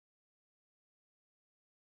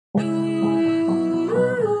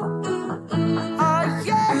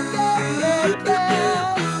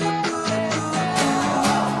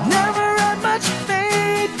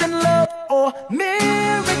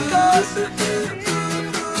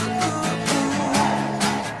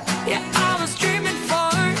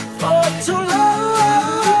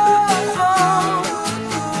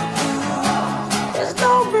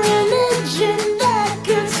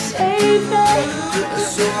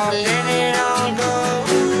let it all go.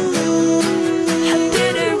 I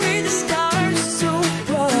didn't read the stars so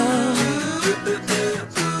well,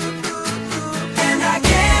 and I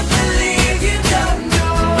can't believe you don't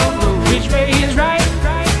know Which way is right?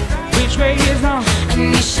 Which way is wrong?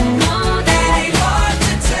 and you should know that ain't hard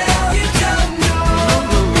to tell. You don't know.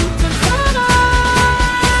 Come on.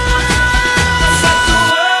 Set the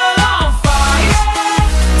world on fire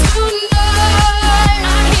Tonight,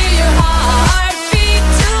 I hear your heartbeat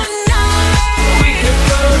tonight. We could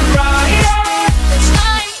burn brighter.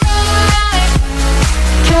 Shine bright.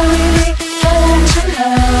 Carry me home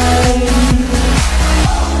tonight.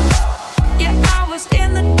 Yeah, I was in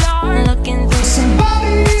the dark looking through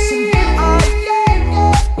somebody.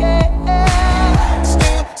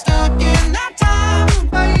 Stuck in that time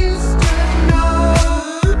I used to know.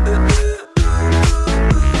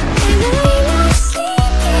 And I ain't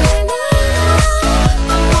sleeping now.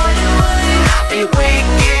 I'm wondering would I be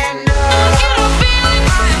waking up? I get a feeling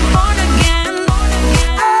I'm born again.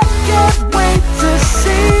 I can't wait to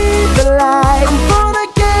see the light. I'm born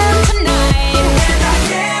again tonight, and I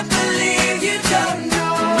can't believe you don't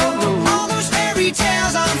know all those fairy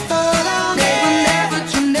tales I'm full of.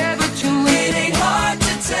 Never true. It ain't hard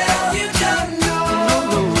to tell. You don't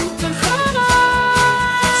know. Come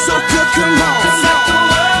on. So good, come on. Set the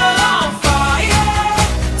world on fire.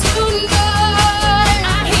 Tonight,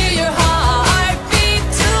 I hear your heartbeat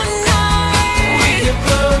tonight. We could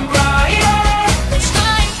burn brighter.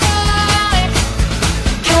 Shine bright.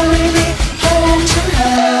 Carry me home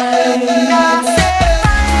tonight.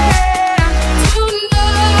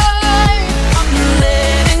 Tonight, I'm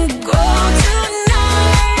letting go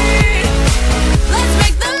tonight. Let's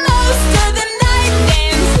make the most of the night,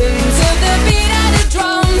 dancing to the beat of the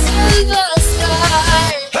drums in the sky.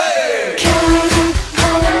 Carry me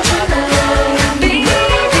home tonight, baby.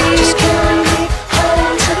 Just carry me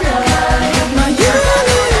home tonight. My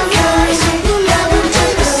universe carries me down to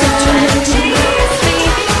the sun.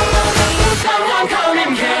 Someone come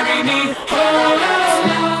and carry me home.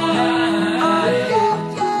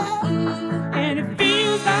 And it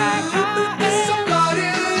feels like Somebody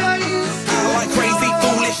I used to like crazy,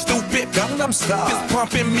 foolish, stupid, Gangnam Style. Just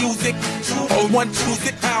pumping music. Oh, one choose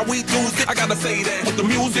it, how we do it. I gotta say that with the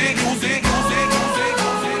music.